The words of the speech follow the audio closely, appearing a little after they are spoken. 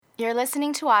You're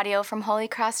listening to audio from Holy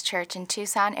Cross Church in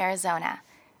Tucson, Arizona.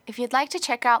 If you'd like to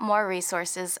check out more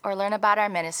resources or learn about our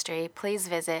ministry, please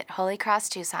visit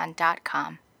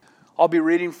holycrosstucson.com. I'll be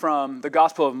reading from the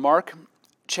Gospel of Mark,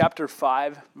 chapter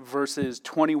 5, verses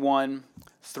 21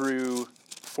 through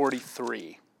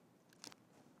 43.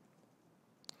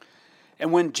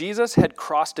 And when Jesus had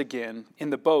crossed again in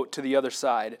the boat to the other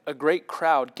side, a great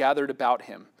crowd gathered about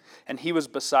him, and he was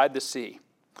beside the sea.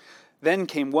 Then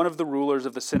came one of the rulers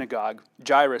of the synagogue,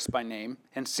 Jairus by name,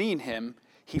 and seeing him,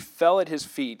 he fell at his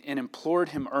feet and implored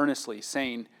him earnestly,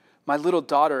 saying, "My little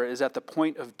daughter is at the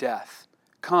point of death.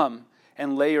 Come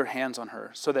and lay your hands on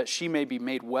her, so that she may be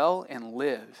made well and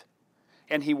live."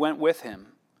 And he went with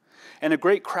him. And a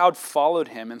great crowd followed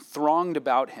him and thronged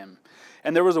about him.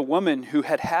 And there was a woman who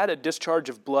had had a discharge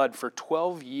of blood for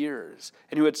 12 years,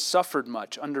 and who had suffered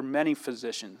much under many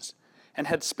physicians, and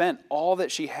had spent all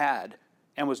that she had,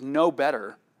 and was no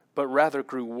better, but rather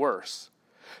grew worse.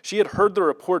 She had heard the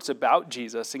reports about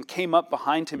Jesus and came up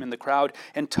behind him in the crowd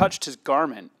and touched his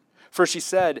garment. For she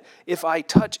said, "If I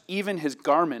touch even his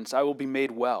garments, I will be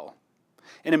made well."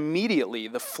 And immediately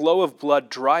the flow of blood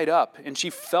dried up, and she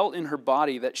felt in her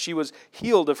body that she was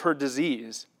healed of her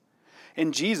disease.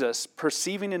 And Jesus,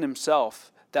 perceiving in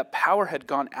himself that power had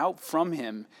gone out from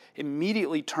him,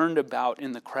 immediately turned about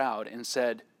in the crowd and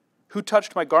said, "Who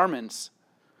touched my garments?"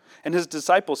 And his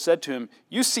disciples said to him,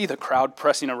 "You see the crowd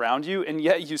pressing around you, and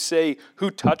yet you say, 'Who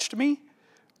touched me?'"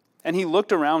 And he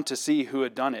looked around to see who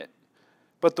had done it.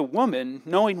 But the woman,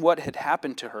 knowing what had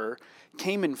happened to her,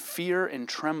 came in fear and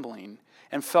trembling,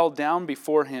 and fell down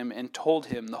before him and told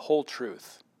him the whole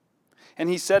truth. And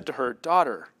he said to her,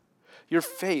 "Daughter, your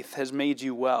faith has made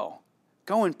you well.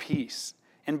 Go in peace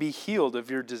and be healed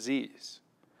of your disease."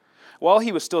 While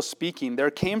he was still speaking, there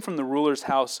came from the ruler's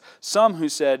house some who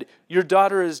said, "Your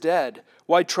daughter is dead.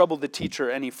 Why trouble the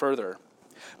teacher any further?"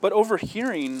 But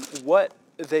overhearing what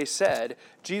they said,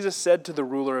 Jesus said to the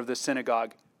ruler of the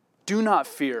synagogue, "Do not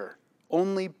fear,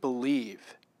 only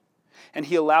believe." And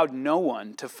he allowed no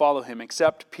one to follow him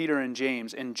except Peter and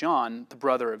James and John, the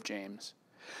brother of James.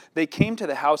 They came to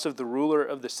the house of the ruler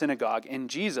of the synagogue,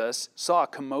 and Jesus saw a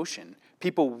commotion,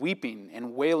 people weeping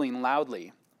and wailing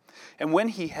loudly. And when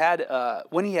he had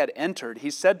entered, he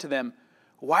said to them,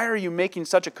 "Why are you making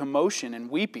such a commotion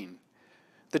and weeping?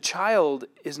 The child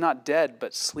is not dead,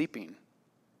 but sleeping."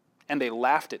 And they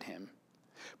laughed at him.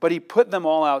 But he put them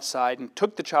all outside and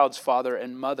took the child's father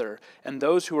and mother and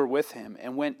those who were with him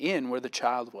and went in where the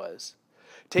child was.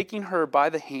 Taking her by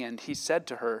the hand, he said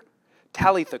to her,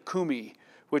 "Talitha cumi,"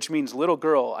 which means, "Little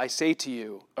girl, I say to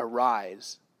you,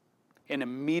 arise." And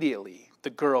immediately the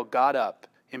girl got up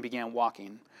and began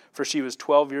walking, for she was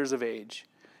 12 years of age,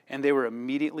 and they were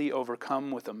immediately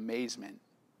overcome with amazement.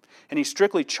 And he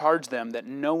strictly charged them that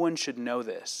no one should know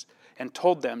this, and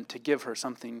told them to give her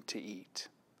something to eat.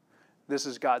 This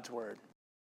is God's word.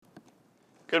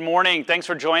 Good morning. Thanks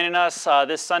for joining us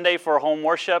this Sunday for home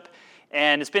worship.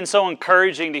 And it's been so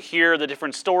encouraging to hear the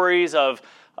different stories of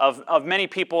many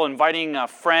people inviting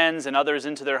friends and others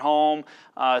into their home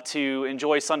to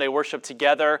enjoy Sunday worship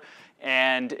together.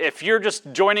 And if you're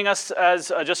just joining us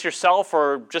as just yourself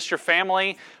or just your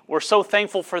family, we're so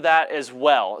thankful for that as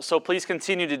well. So please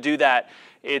continue to do that.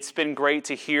 It's been great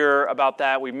to hear about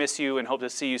that. We miss you and hope to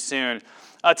see you soon.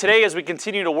 Today, as we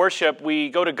continue to worship, we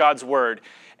go to God's Word.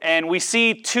 And we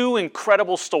see two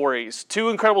incredible stories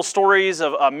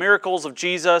of miracles of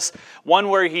Jesus. One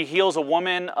where he heals a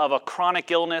woman of a chronic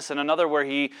illness, and another where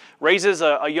he raises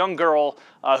a young girl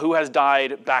who has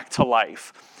died back to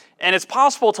life. And it's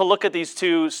possible to look at these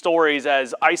two stories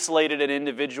as isolated and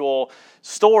individual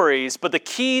stories, but the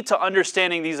key to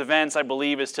understanding these events, I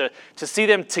believe, is to see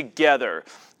them together,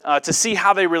 to see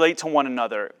how they relate to one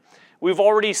another. We've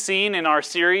already seen in our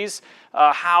series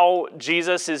how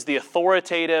Jesus is the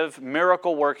authoritative,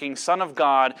 miracle-working Son of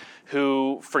God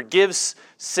who forgives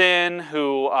sin,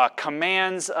 who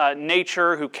commands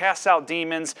nature, who casts out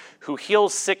demons, who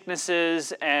heals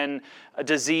sicknesses and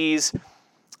disease.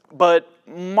 But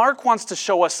Mark wants to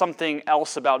show us something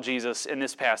else about Jesus in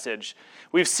this passage.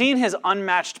 We've seen his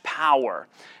unmatched power,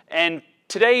 and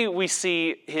today we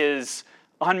see his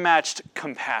unmatched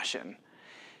compassion.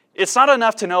 It's not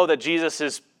enough to know that Jesus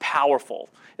is powerful.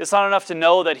 It's not enough to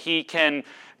know that he can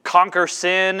conquer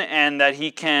sin and that he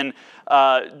can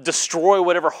destroy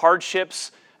whatever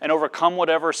hardships and overcome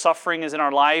whatever suffering is in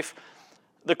our life.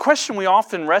 The question we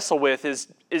often wrestle with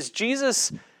is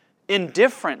Jesus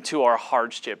indifferent to our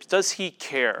hardships? Does he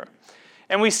care?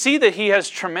 And we see that he has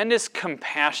tremendous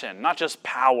compassion, not just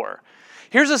power.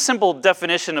 Here's a simple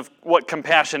definition of what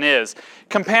compassion is.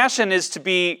 Compassion is to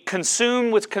be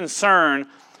consumed with concern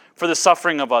for the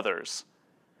suffering of others.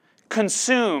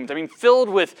 consumed, filled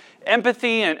with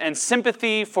empathy and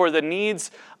sympathy for the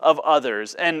needs of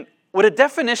others. And with a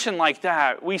definition like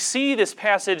that, we see this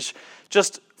passage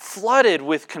just flooded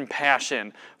with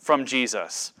compassion from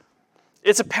Jesus.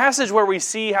 It's a passage where we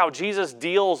see how Jesus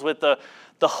deals with the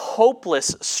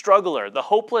hopeless struggler, the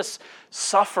hopeless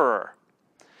sufferer.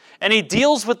 And he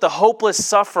deals with the hopeless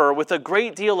sufferer with a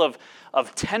great deal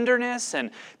of tenderness and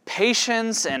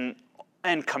patience and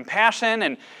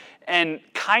compassion and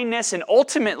kindness. And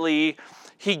ultimately,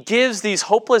 he gives these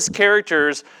hopeless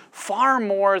characters far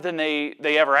more than they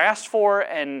ever asked for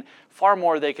and far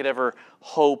more they could ever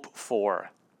hope for.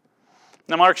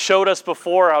 Now, Mark showed us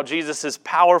before how Jesus is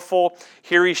powerful.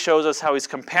 Here he shows us how he's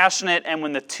compassionate. And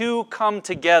when the two come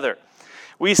together,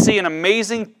 we see an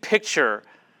amazing picture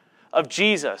of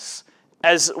Jesus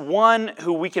as one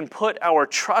who we can put our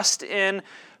trust in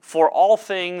for all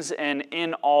things and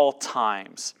in all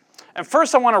times. And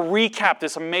first I want to recap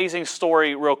this amazing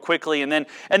story real quickly and then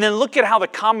look at how the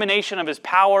combination of his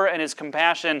power and his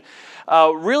compassion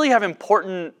really have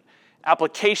important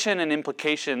application and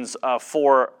implications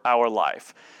for our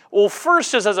life. Well,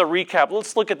 first, just as a recap,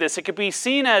 let's look at this.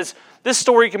 This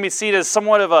story can be seen as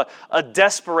somewhat of a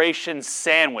desperation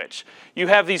sandwich. You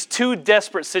have these two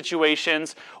desperate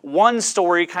situations, one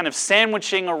story kind of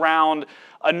sandwiching around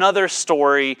another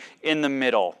story in the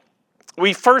middle.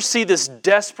 We first see this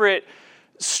desperate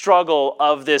struggle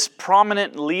of this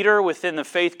prominent leader within the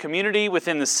faith community,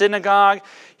 within the synagogue.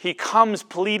 He comes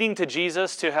pleading to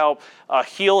Jesus to help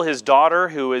heal his daughter,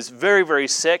 who is very, very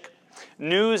sick.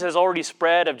 News has already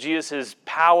spread of Jesus'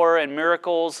 power and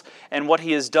miracles and what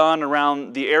he has done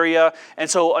around the area. And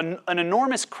so an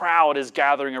enormous crowd is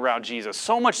gathering around Jesus,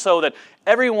 so much so that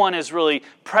everyone is really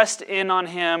pressed in on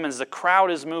him as the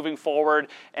crowd is moving forward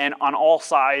and on all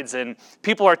sides. And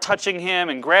people are touching him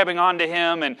and grabbing onto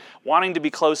him and wanting to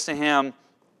be close to him.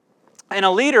 And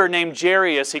a leader named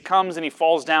Jairus, he comes and he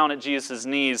falls down at Jesus'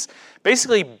 knees,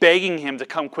 basically begging him to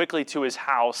come quickly to his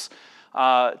house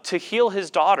to heal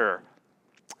his daughter.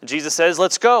 Jesus says,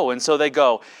 let's go. And so they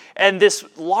go. And this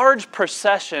large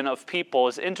procession of people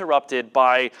is interrupted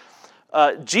by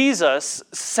Jesus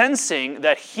sensing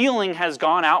that healing has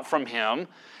gone out from him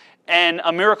and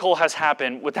a miracle has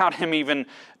happened without him even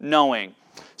knowing.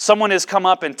 Someone has come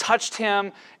up and touched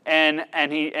him and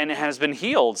has been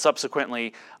healed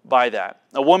subsequently by that.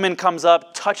 A woman comes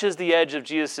up, touches the edge of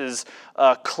Jesus'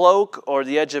 cloak or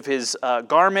the edge of his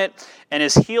garment and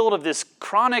is healed of this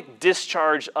chronic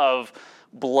discharge of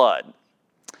blood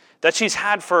that she's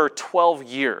had for 12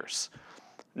 years.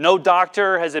 No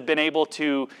doctor has been able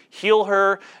to heal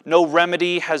her. No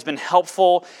remedy has been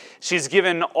helpful. She's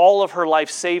given all of her life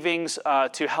savings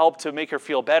to help to make her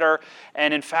feel better.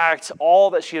 And in fact,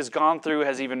 all that she has gone through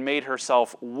has even made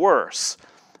herself worse.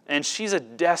 And she's a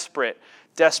desperate,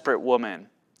 desperate woman.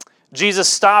 Jesus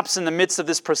stops in the midst of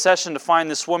this procession to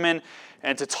find this woman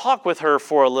and to talk with her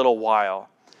for a little while.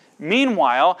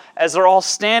 Meanwhile, as they're all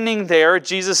standing there,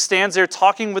 Jesus stands there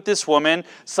talking with this woman.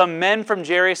 Some men from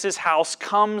Jairus' house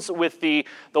comes with the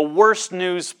worst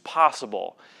news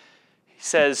possible. He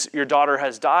says, your daughter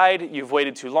has died. You've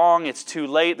waited too long. It's too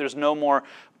late. There's no more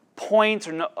point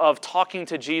of talking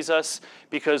to Jesus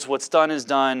because what's done is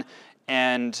done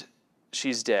and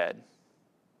she's dead.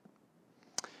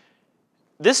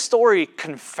 This story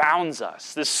confounds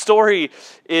us. This story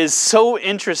is so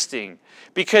interesting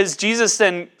because Jesus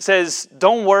then says,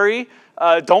 don't worry,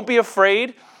 don't be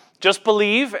afraid, just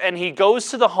believe. And he goes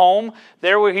to the home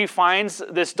there where he finds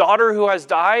this daughter who has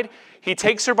died. He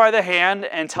takes her by the hand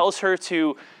and tells her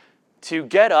to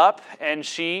get up, and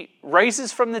she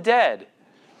raises from the dead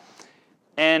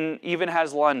and even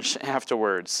has lunch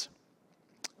afterwards.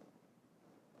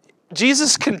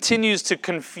 Jesus continues to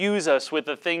confuse us with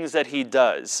the things that he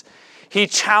does. He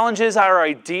challenges our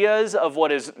ideas of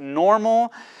what is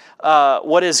normal,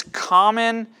 what is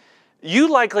common.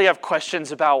 You likely have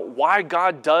questions about why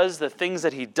God does the things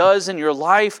that he does in your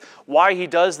life, why he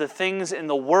does the things in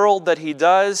the world that he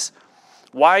does,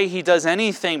 why he does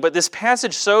anything. But this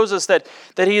passage shows us that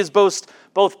he is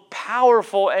both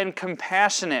powerful and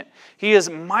compassionate. He is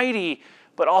mighty,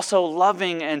 but also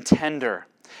loving and tender.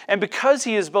 And because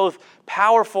he is both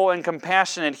powerful and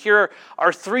compassionate, here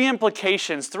are three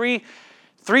implications, three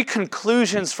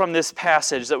conclusions from this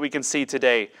passage that we can see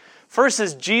today. First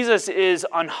is Jesus is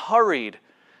unhurried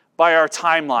by our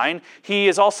timeline. He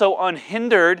is also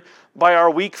unhindered by our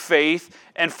weak faith.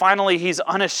 And finally, he's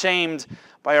unashamed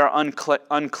by our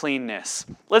uncleanness.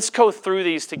 Let's go through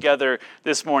these together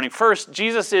this morning. First,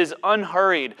 Jesus is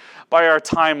unhurried by our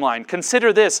timeline.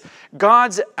 Consider this: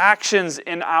 God's actions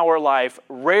in our life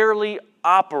rarely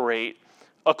operate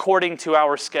according to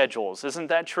our schedules. Isn't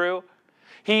that true?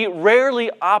 He rarely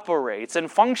operates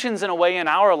and functions in a way in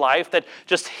our life that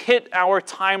just hit our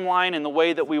timeline in the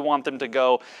way that we want them to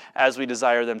go as we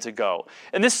desire them to go.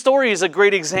 And this story is a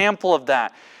great example of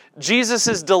that.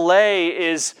 Jesus' delay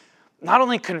is not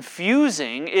only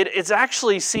confusing, it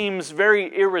actually seems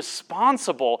very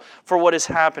irresponsible for what is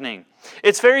happening.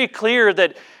 It's very clear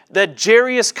that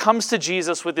Jairus comes to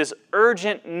Jesus with this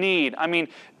urgent need. I mean,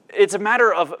 it's a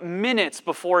matter of minutes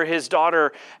before his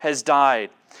daughter has died.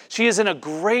 She is in a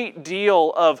great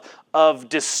deal of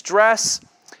distress,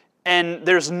 and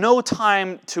there's no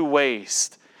time to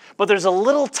waste. But there's a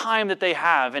little time that they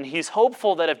have, and he's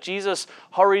hopeful that if Jesus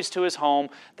hurries to his home,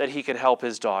 that he could help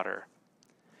his daughter.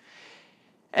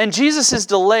 And Jesus is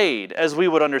delayed, as we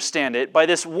would understand it, by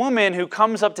this woman who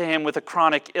comes up to him with a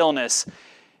chronic illness.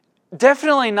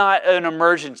 Definitely not an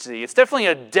emergency. It's definitely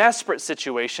a desperate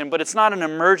situation, but it's not an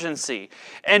emergency.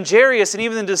 And Jairus and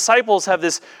even the disciples have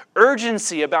this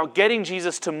urgency about getting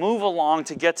Jesus to move along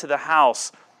to get to the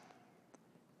house.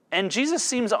 And Jesus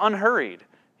seems unhurried.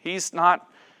 He's not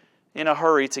in a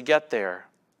hurry to get there.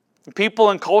 People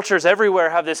and cultures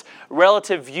everywhere have this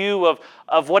relative view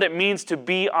of what it means to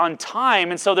be on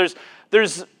time. And so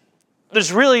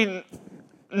there's really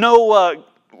no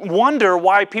wonder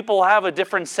why people have a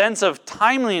different sense of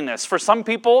timeliness. For some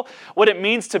people, what it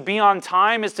means to be on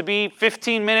time is to be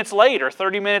 15 minutes late or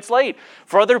 30 minutes late.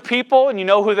 For other people, and you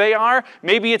know who they are,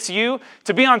 maybe it's you,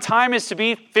 to be on time is to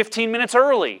be 15 minutes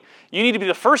early. You need to be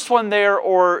the first one there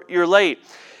or you're late.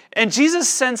 And Jesus'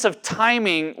 sense of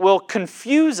timing will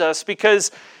confuse us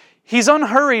because he's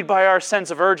unhurried by our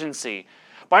sense of urgency,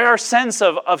 by our sense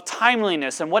of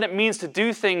timeliness and what it means to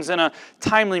do things in a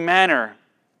timely manner.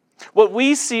 What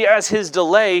we see as his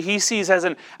delay, he sees as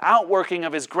an outworking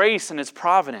of his grace and his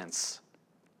providence.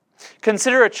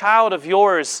 Consider a child of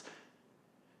yours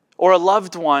or a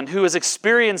loved one who has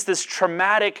experienced this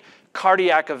traumatic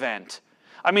cardiac event.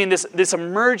 I mean, this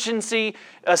emergency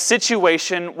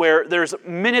situation where there's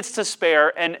minutes to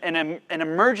spare and an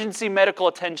emergency medical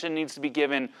attention needs to be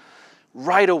given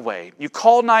right away. You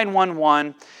call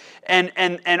 911 and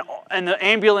the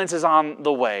ambulance is on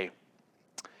the way.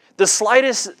 The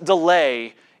slightest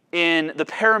delay in the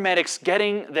paramedics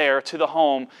getting there to the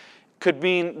home could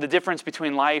mean the difference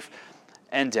between life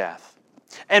and death.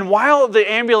 And while the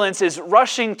ambulance is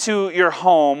rushing to your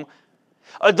home,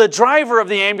 the driver of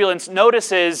the ambulance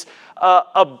notices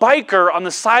a biker on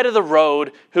the side of the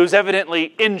road who's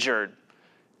evidently injured,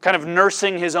 kind of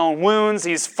nursing his own wounds.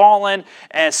 He's fallen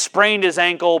and sprained his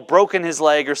ankle, broken his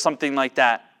leg, or something like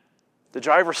that. The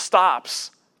driver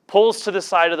stops, pulls to the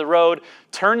side of the road,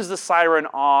 turns the siren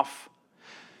off,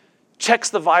 checks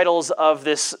the vitals of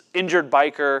this injured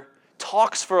biker,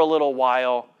 talks for a little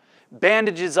while,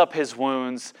 bandages up his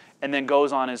wounds, and then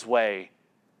goes on his way.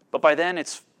 But by then,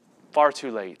 it's far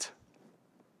too late.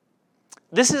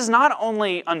 This is not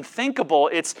only unthinkable,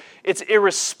 it's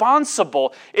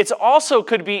irresponsible. It also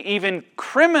could be even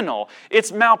criminal.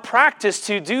 It's malpractice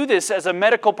to do this as a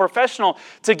medical professional,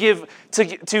 to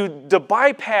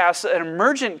bypass an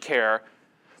emergent care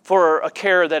for a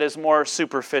care that is more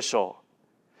superficial.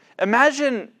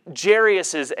 Imagine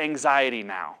Jairus' anxiety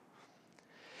now.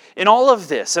 In all of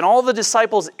this, and all the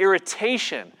disciples'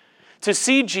 irritation to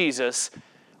see Jesus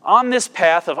on this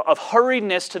path of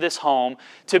hurriedness to this home,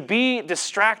 to be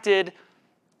distracted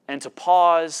and to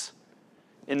pause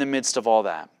in the midst of all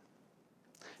that.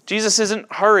 Jesus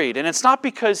isn't hurried, and it's not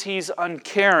because he's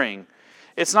uncaring.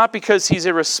 It's not because he's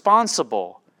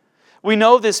irresponsible. We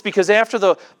know this because after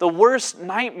the worst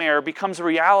nightmare becomes a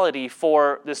reality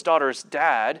for this daughter's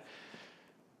dad,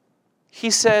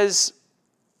 he says,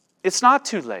 it's not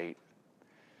too late.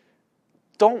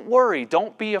 Don't worry,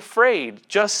 don't be afraid,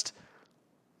 just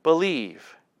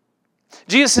believe.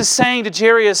 Jesus is saying to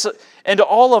Jairus and to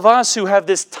all of us who have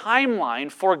this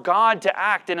timeline for God to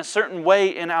act in a certain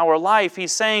way in our life,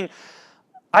 he's saying,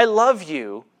 I love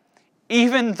you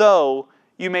even though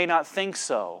you may not think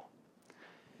so.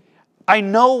 I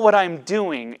know what I'm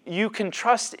doing. You can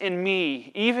trust in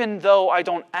me even though I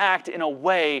don't act in a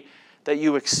way that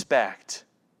you expect.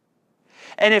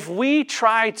 And if we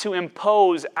try to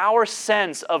impose our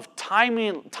sense of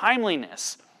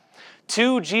timeliness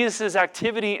to Jesus'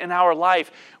 activity in our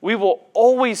life, we will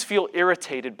always feel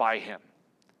irritated by him.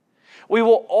 We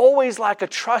will always lack a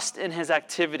trust in his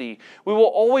activity. We will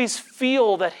always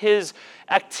feel that his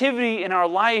activity in our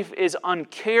life is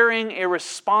uncaring,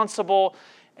 irresponsible,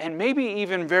 and maybe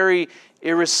even very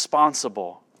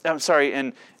irresponsible.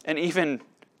 And even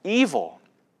evil.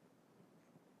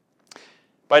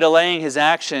 By delaying his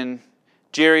action,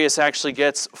 Jairus actually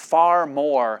gets far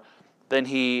more than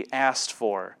he asked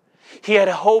for. He had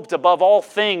hoped above all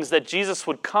things that Jesus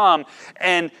would come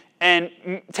and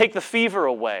take the fever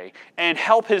away and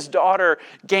help his daughter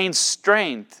gain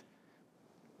strength.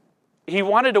 He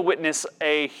wanted to witness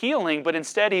a healing, but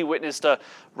instead he witnessed a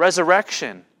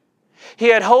resurrection. He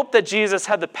had hoped that Jesus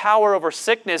had the power over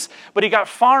sickness, but he got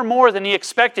far more than he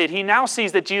expected. He now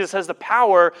sees that Jesus has the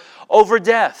power over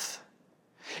death.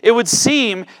 It would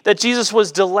seem that Jesus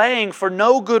was delaying for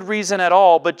no good reason at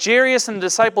all, but Jairus and the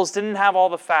disciples didn't have all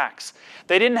the facts.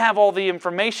 They didn't have all the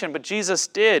information, but Jesus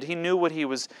did. He knew what he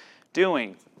was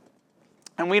doing.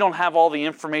 And we don't have all the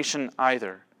information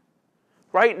either.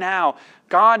 Right now,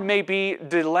 God may be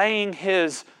delaying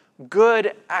his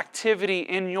good activity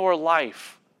in your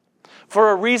life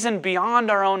for a reason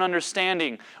beyond our own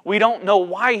understanding. We don't know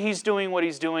why he's doing what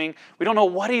he's doing. We don't know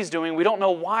what he's doing. We don't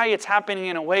know why it's happening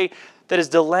in a way that is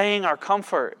delaying our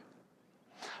comfort.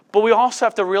 But we also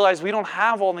have to realize we don't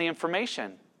have all the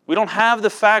information. We don't have the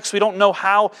facts. We don't know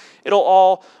how it'll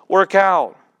all work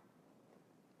out.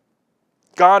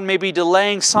 God may be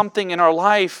delaying something in our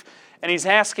life, and he's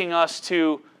asking us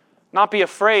to not be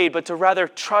afraid, but to rather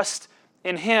trust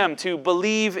in him, to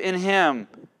believe in him.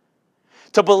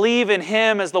 To believe in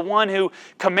him as the one who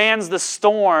commands the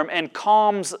storm and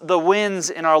calms the winds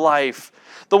in our life.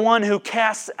 The one who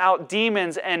casts out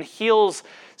demons and heals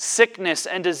sickness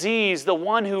and disease. The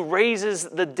one who raises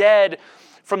the dead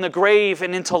from the grave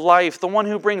and into life. The one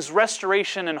who brings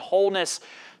restoration and wholeness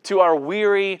to our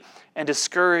weary and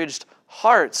discouraged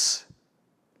hearts.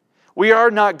 We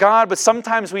are not God, but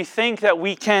sometimes we think that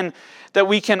we can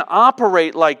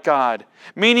operate like God,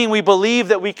 meaning we believe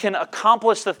that we can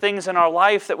accomplish the things in our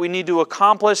life that we need to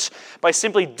accomplish by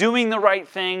simply doing the right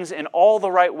things in all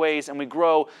the right ways, and we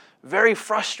grow very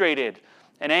frustrated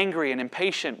and angry and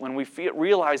impatient when we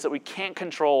realize that we can't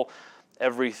control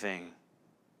everything.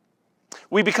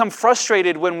 We become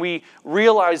frustrated when we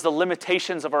realize the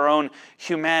limitations of our own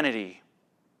humanity.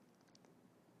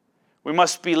 We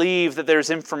must believe that there's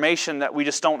information that we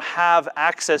just don't have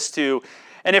access to.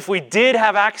 And if we did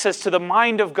have access to the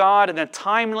mind of God and the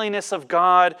timeliness of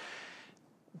God,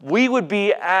 we would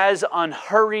be as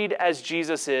unhurried as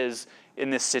Jesus is in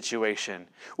this situation.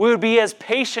 We would be as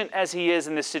patient as he is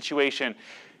in this situation,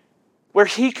 where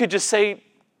he could just say,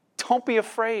 don't be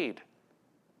afraid.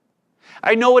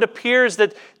 I know it appears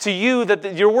that to you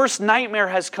that your worst nightmare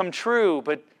has come true,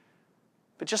 but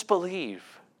just believe.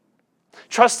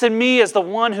 Trust in me as the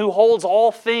one who holds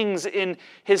all things in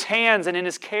his hands and in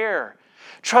his care.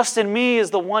 Trust in me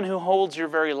as the one who holds your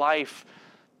very life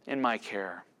in my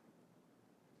care.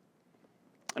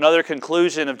 Another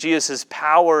conclusion of Jesus'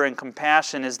 power and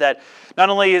compassion is that not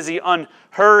only is he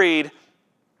unhurried,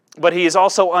 but he is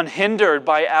also unhindered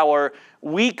by our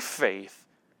weak faith.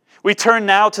 We turn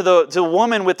now to the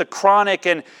woman with the chronic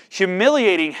and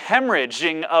humiliating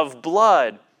hemorrhaging of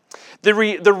blood.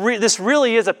 This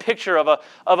really is a picture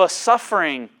of a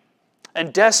suffering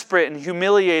and desperate and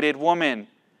humiliated woman.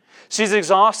 She's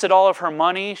exhausted all of her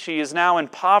money. She is now in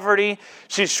poverty.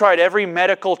 She's tried every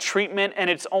medical treatment, and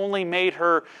it's only made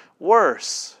her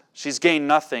worse. She's gained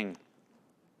nothing.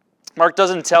 Mark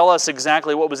doesn't tell us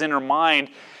exactly what was in her mind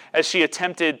as she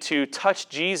attempted to touch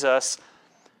Jesus.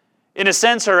 In a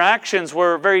sense, her actions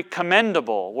were very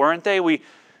commendable, weren't they?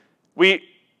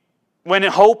 When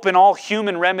hope and all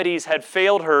human remedies had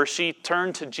failed her, she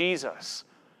turned to Jesus.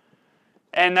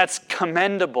 And that's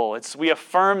commendable. We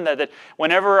affirm that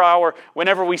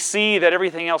whenever we see that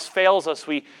everything else fails us,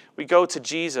 we go to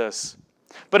Jesus.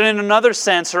 But in another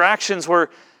sense, her actions were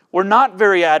not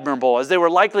very admirable, as they were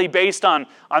likely based on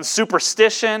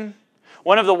superstition.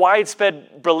 One of the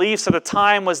widespread beliefs at the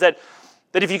time was that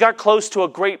if you got close to a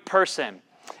great person,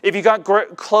 if you got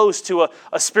close to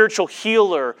a spiritual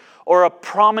healer or a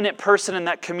prominent person in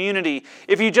that community,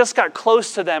 if you just got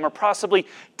close to them or possibly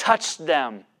touched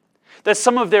them, that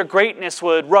some of their greatness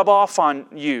would rub off on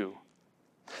you.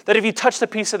 That if you touched a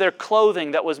piece of their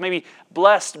clothing that was maybe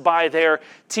blessed by their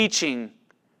teaching,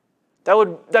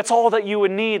 that's all that you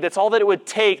would need. That's all that it would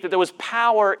take. That there was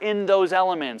power in those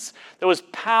elements. There was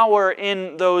power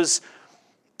in those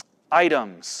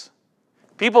items.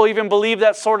 People even believe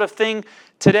that sort of thing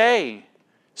today.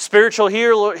 Spiritual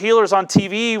healers on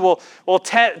TV will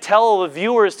tell the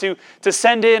viewers to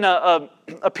send in a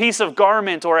piece of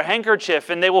garment or a handkerchief,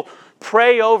 and they will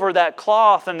pray over that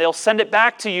cloth, and they'll send it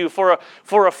back to you for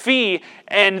a fee,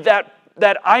 and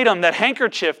that item, that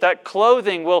handkerchief, that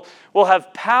clothing will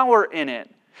have power in it.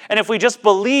 And if we just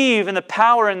believe in the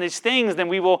power in these things, then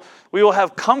we will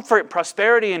have comfort,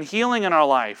 prosperity, and healing in our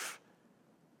life.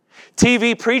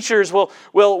 TV preachers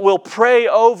will pray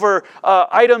over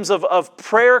items of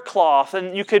prayer cloth,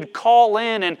 and you could call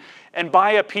in and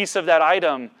buy a piece of that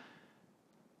item.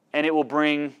 and it will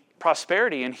bring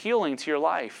prosperity and healing to your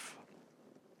life.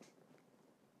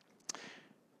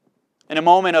 In a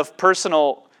moment of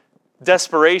personal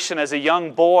desperation as a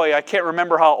young boy, I can't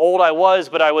remember how old I was,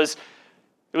 but it was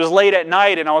late at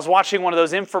night, and I was watching one of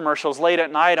those infomercials late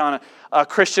at night on a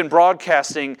Christian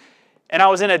broadcasting, and I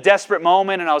was in a desperate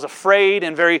moment, and I was afraid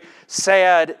and very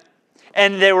sad,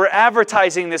 and they were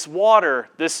advertising this water,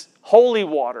 this holy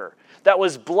water, that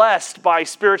was blessed by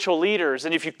spiritual leaders.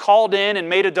 And if you called in and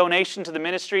made a donation to the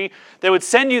ministry, they would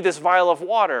send you this vial of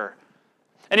water.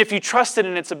 And if you trusted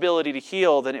in its ability to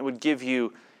heal, then it would give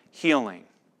you healing.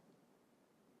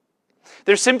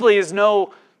 There simply is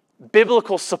no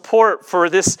biblical support for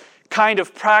this kind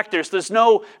of practice. There's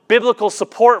no biblical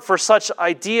support for such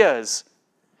ideas.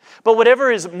 But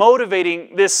whatever is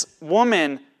motivating this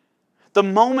woman, the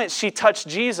moment she touched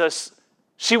Jesus,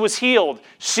 she was healed.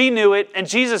 She knew it, and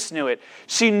Jesus knew it.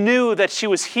 She knew that she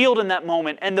was healed in that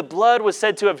moment, and the blood was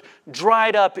said to have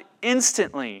dried up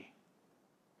instantly.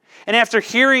 And after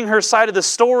hearing her side of the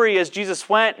story, as Jesus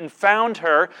went and found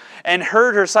her and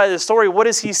heard her side of the story, what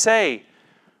does he say?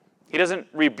 He doesn't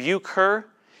rebuke her.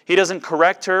 He doesn't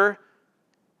correct her.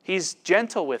 He's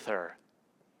gentle with her.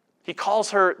 He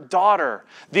calls her daughter.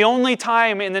 The only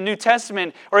time in the New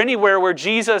Testament or anywhere where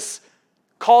Jesus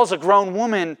calls a grown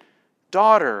woman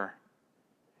daughter.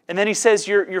 And then he says,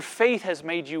 your faith has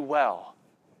made you well.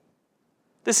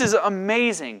 This is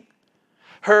amazing.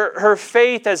 Her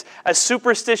faith, as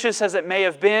superstitious as it may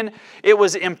have been, it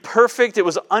was imperfect, it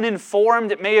was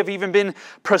uninformed, it may have even been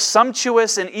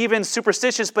presumptuous and even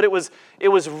superstitious, but it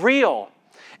was real.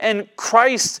 And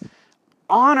Christ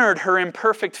honored her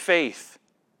imperfect faith.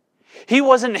 He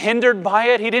wasn't hindered by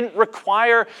it. He didn't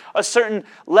require a certain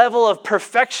level of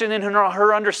perfection in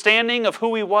her understanding of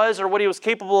who he was or what he was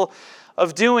capable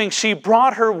of doing. She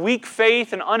brought her weak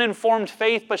faith and uninformed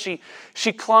faith, but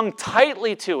she clung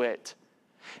tightly to it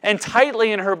and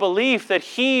tightly in her belief that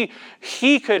he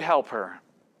could help her.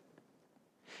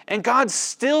 And God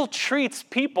still treats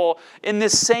people in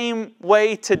this same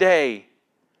way today.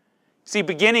 See,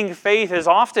 beginning faith is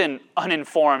often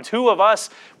uninformed. Who of us,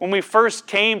 when we first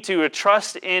came to a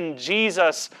trust in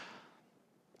Jesus,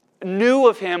 knew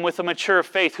of him with a mature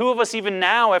faith? Who of us even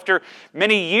now, after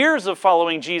many years of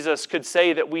following Jesus, could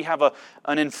say that we have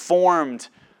an informed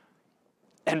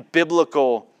and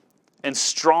biblical and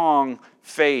strong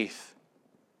faith?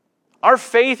 Our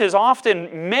faith is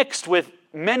often mixed with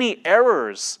many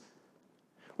errors.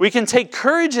 We can take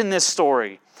courage in this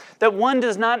story that one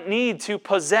does not need to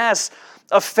possess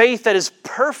a faith that is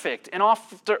perfect in order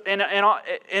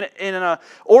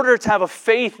to have a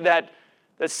faith that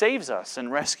saves us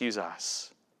and rescues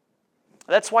us.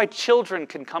 That's why children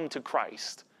can come to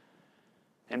Christ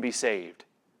and be saved.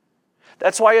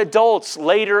 That's why adults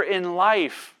later in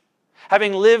life,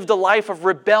 having lived a life of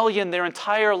rebellion their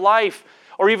entire life,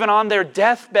 or even on their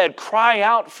deathbed, cry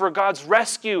out for God's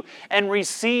rescue and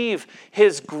receive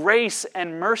his grace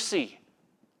and mercy.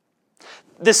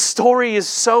 This story is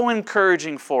so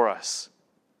encouraging for us.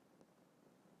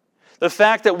 The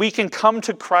fact that we can come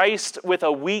to Christ with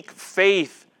a weak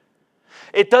faith,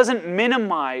 it doesn't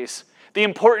minimize the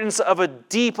importance of a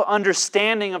deep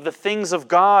understanding of the things of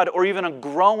God or even a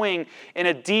growing in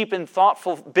a deep and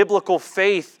thoughtful biblical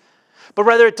faith. But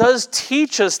rather it does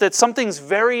teach us that something's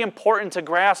very important to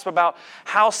grasp about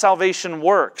how salvation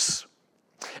works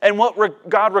and what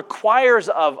God requires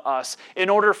of us in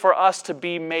order for us to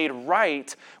be made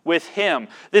right with him.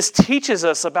 This teaches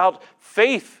us about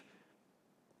faith.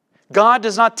 God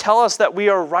does not tell us that we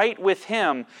are right with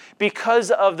him because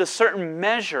of the certain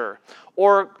measure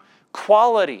or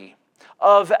quality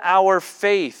of our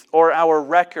faith or our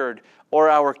record or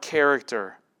our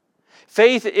character.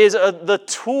 Faith is the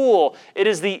tool, it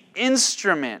is the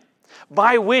instrument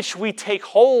by which we take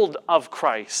hold of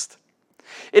Christ.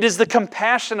 It is the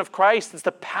compassion of Christ, it's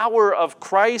the power of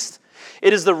Christ,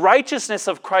 it is the righteousness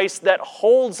of Christ that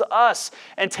holds us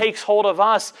and takes hold of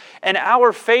us. And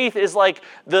our faith is like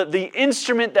the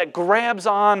instrument that grabs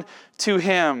on to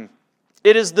him.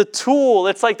 It is the tool.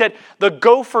 It's like the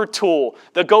gopher tool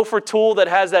that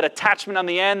has that attachment on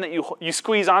the end that you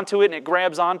squeeze onto it and it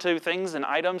grabs onto things and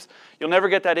items. You'll never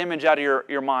get that image out of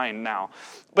your mind now.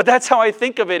 But that's how I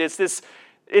think of it. It's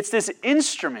this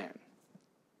instrument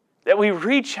that we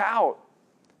reach out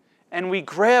and we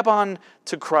grab on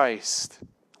to Christ.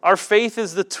 Our faith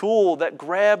is the tool that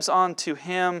grabs onto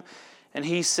him and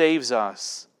he saves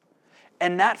us.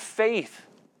 And that faith,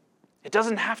 it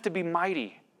doesn't have to be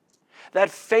mighty. That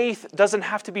faith doesn't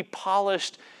have to be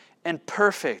polished and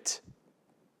perfect.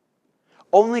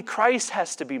 Only Christ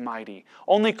has to be mighty.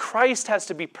 Only Christ has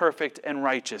to be perfect and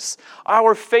righteous.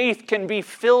 Our faith can be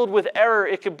filled with error.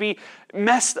 It could be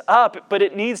messed up, but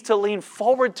it needs to lean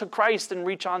forward to Christ and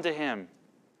reach onto Him.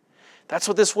 That's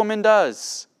what this woman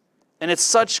does. And it's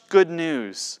such good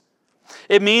news.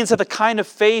 It means that the kind of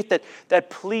faith that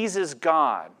pleases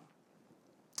God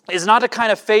is not a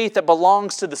kind of faith that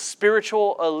belongs to the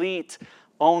spiritual elite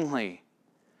only,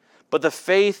 but the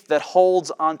faith that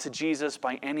holds onto Jesus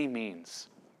by any means.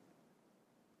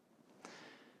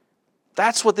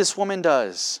 That's what this woman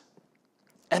does.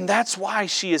 And that's why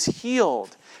she is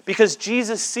healed, because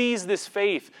Jesus sees this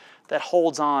faith that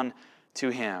holds on to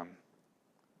Him.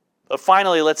 But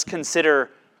finally, let's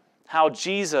consider how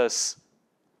Jesus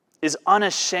is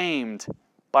unashamed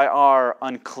by our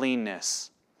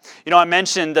uncleanness. You know, I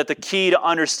mentioned that the key to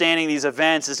understanding these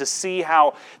events is to see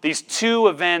how these two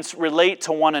events relate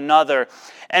to one another.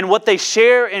 And what they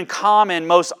share in common,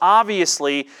 most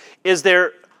obviously, is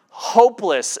their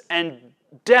hopeless and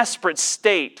desperate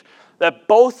state that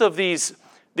both of these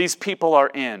people are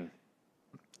in.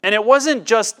 And it wasn't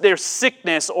just their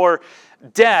sickness or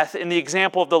death in the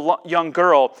example of the young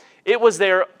girl. It was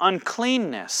their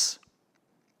uncleanness.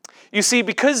 You see,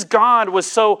 because God was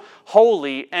so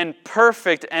holy and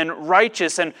perfect and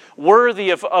righteous and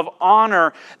worthy of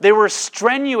honor, there were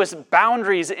strenuous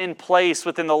boundaries in place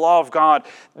within the law of God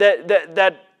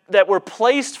that were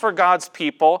placed for God's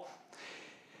people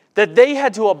that they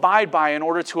had to abide by in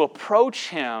order to approach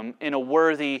Him in a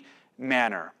worthy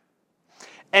manner.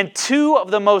 And two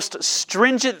of the most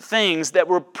stringent things that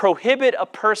would prohibit a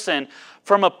person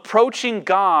from approaching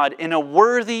God in a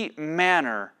worthy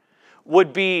manner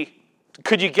would be,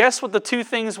 could you guess what the two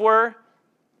things were?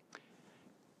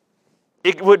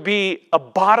 It would be a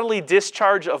bodily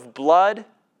discharge of blood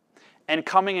and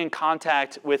coming in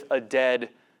contact with a dead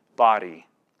body.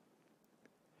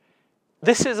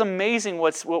 This is amazing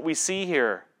what we see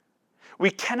here. We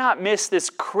cannot miss this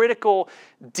critical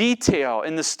detail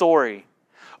in the story.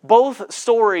 Both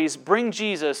stories bring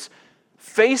Jesus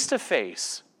face to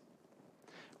face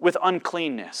with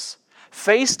uncleanness,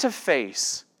 face to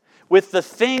face with the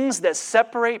things that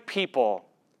separate people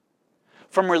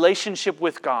from relationship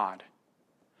with God,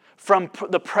 from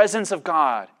the presence of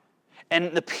God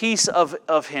and the peace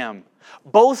of Him.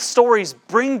 Both stories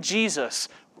bring Jesus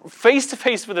face to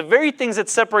face with the very things that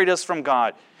separate us from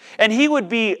God. And He would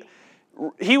be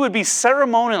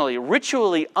ceremonially,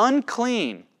 ritually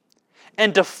unclean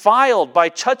and defiled by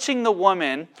touching the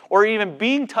woman, or even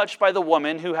being touched by the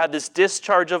woman who had this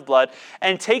discharge of blood,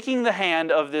 and taking the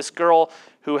hand of this girl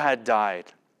who had died.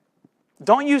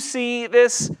 Don't you see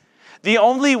this? The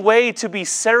only way to be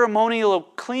ceremonially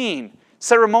clean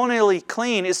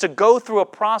is to go through a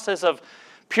process of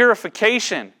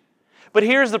purification. But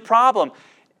here's the problem.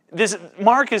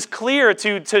 Mark is clear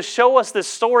to show us this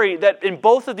story that in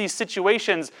both of these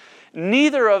situations,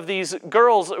 neither of these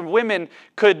girls or women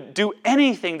could do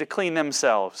anything to clean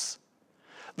themselves.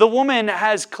 The woman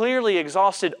has clearly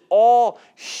exhausted all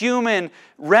human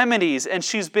remedies, and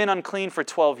she's been unclean for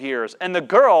 12 years. And the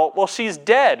girl, well, she's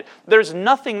dead. There's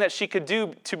nothing that she could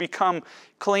do to become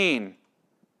clean.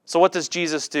 So what does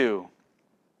Jesus do?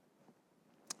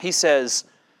 He says,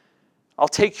 I'll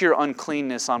take your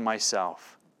uncleanness on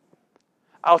myself.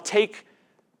 I'll take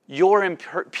your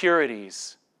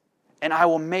impurities, and I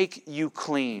will make you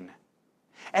clean.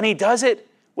 And He does it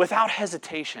without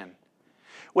hesitation,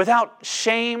 without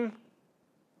shame.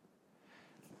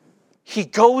 He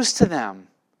goes to them.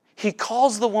 He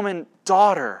calls the woman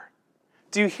daughter.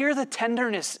 Do you hear the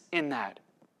tenderness in that?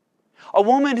 A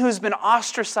woman who's been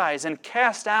ostracized and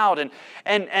cast out and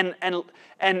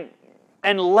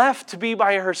left to be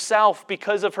by herself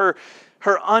because of her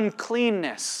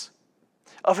uncleanness,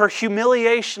 of her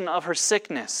humiliation, of her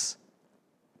sickness.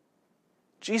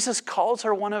 Jesus calls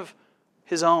her one of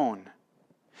His own.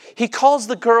 He calls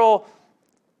the girl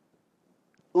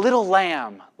little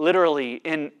lamb, literally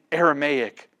in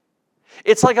Aramaic.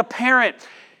 It's like a parent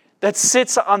that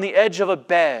sits on the edge of a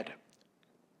bed,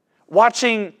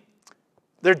 watching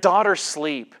their daughter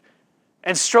sleep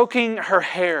and stroking her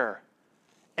hair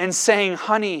and saying,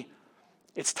 honey,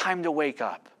 it's time to wake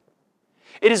up.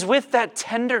 It is with that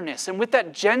tenderness and with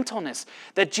that gentleness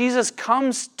that Jesus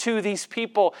comes to these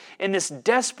people in this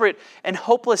desperate and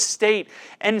hopeless state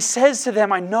and says to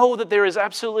them, I know that there is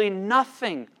absolutely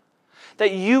nothing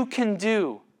that you can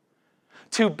do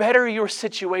to better your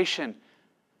situation,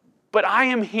 but I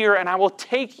am here and I will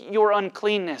take your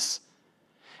uncleanness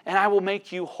and I will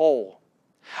make you whole.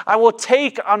 I will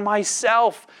take on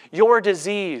myself your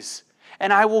disease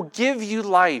and I will give you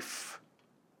life.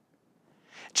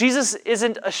 Jesus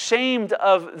isn't ashamed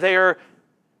of their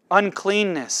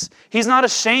uncleanness. He's not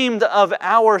ashamed of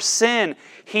our sin.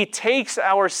 He takes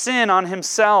our sin on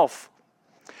himself.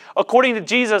 According to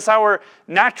Jesus, our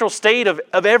natural state of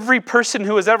every person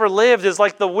who has ever lived is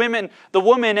like the woman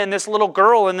and this little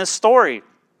girl in this story.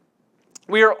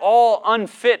 We are all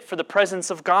unfit for the presence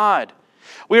of God.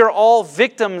 We are all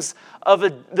victims of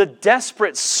the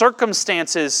desperate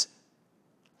circumstances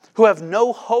who have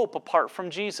no hope apart from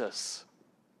Jesus.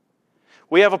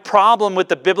 We have a problem with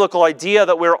the biblical idea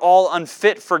that we're all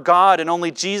unfit for God and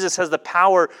only Jesus has the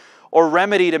power or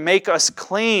remedy to make us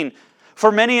clean.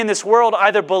 For many in this world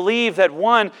either believe that,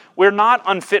 one, we're not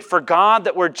unfit for God,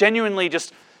 that we're genuinely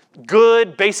just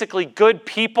good, basically good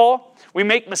people. We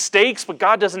make mistakes, but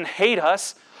God doesn't hate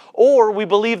us. Or we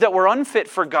believe that we're unfit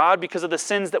for God because of the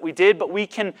sins that we did, but we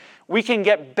can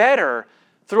get better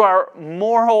through our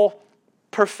moral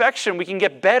perfection. We can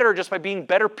get better just by being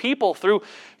better people through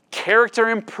character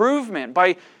improvement,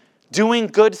 by doing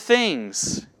good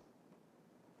things.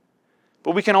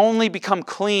 But we can only become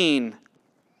clean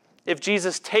if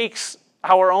Jesus takes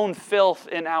our own filth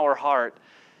in our heart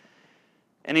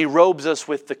and He robes us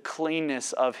with the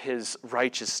cleanness of His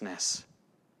righteousness.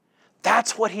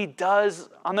 That's what He does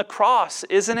on the cross,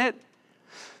 isn't it?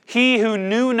 He who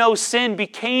knew no sin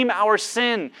became our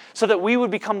sin so that we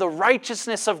would become the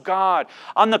righteousness of God.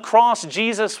 On the cross,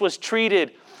 Jesus was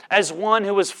treated as one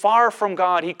who was far from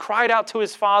God. He cried out to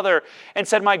His Father and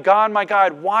said, my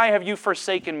God, why have you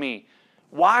forsaken me?"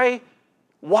 Why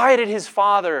did His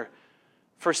Father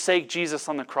forsake Jesus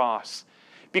on the cross?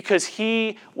 Because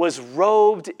He was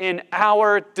robed in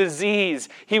our disease.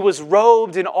 He was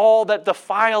robed in all that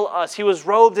defile us. He was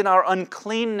robed in our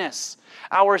uncleanness,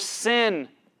 our sin,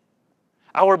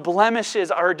 our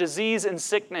blemishes, our disease and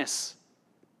sickness.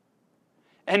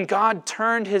 And God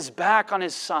turned His back on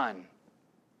His Son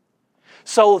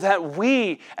so that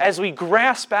we, as we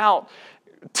grasp out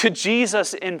to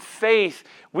Jesus in faith,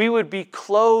 we would be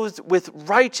clothed with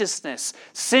righteousness.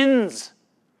 Sins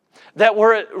that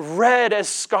were red as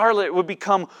scarlet would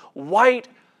become white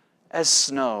as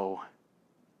snow.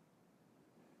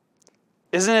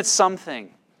 Isn't it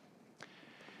something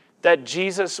that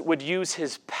Jesus would use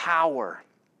His power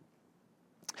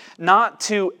not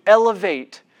to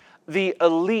elevate the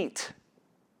elite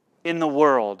in the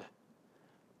world,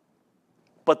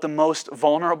 but the most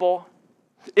vulnerable?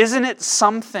 Isn't it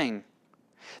something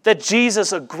that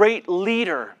Jesus, a great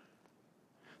leader,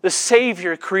 the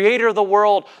Savior, Creator of the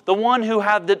world, the one who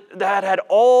that had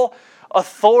all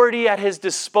authority at His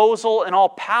disposal and all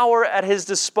power at His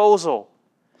disposal,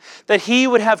 that He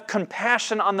would have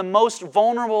compassion on the most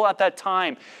vulnerable at that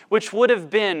time, which would have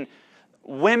been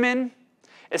women,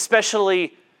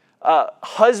 especially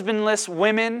husbandless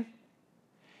women,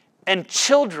 and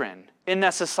children in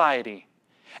that society.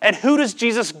 And who does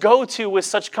Jesus go to with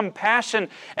such compassion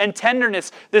and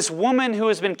tenderness? This woman who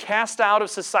has been cast out of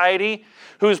society,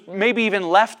 who's maybe even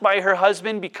left by her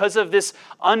husband because of this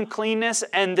uncleanness,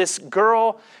 and this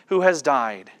girl who has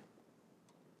died.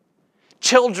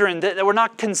 Children that were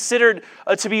not considered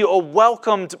to be a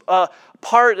welcomed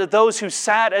part of those who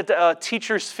sat at the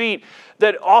teacher's feet.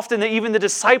 That often even the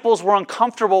disciples were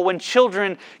uncomfortable when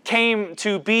children came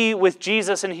to be with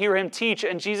Jesus and hear Him teach.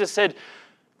 And Jesus said,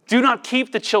 "Do not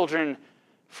keep the children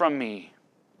from me."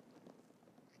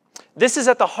 This is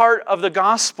at the heart of the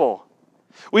gospel.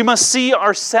 We must see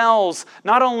ourselves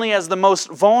not only as the most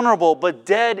vulnerable, but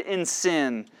dead in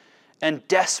sin and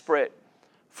desperate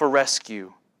for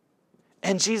rescue.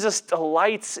 And Jesus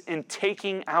delights in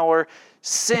taking our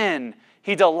sin.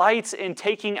 He delights in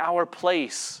taking our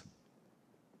place.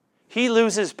 He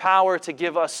loses power to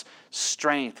give us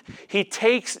strength. He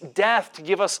takes death to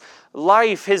give us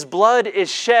life. His blood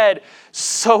is shed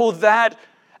so that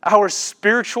our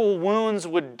spiritual wounds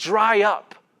would dry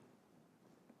up.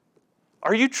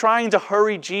 Are you trying to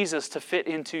hurry Jesus to fit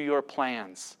into your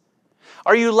plans?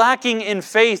 Are you lacking in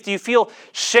faith? Do you feel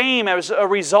shame as a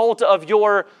result of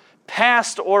your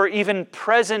past or even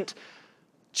present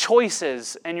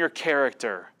choices and your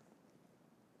character?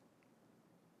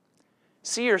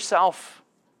 See yourself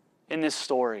in this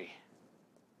story.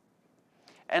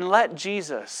 And let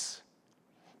Jesus,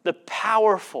 the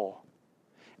powerful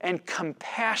and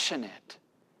compassionate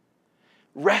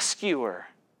rescuer,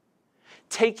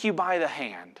 take you by the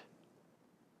hand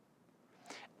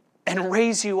and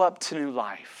raise you up to new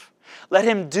life. Let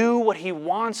Him do what He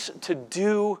wants to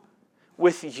do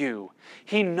with you.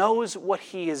 He knows what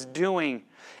He is doing,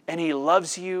 and He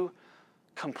loves you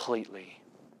completely.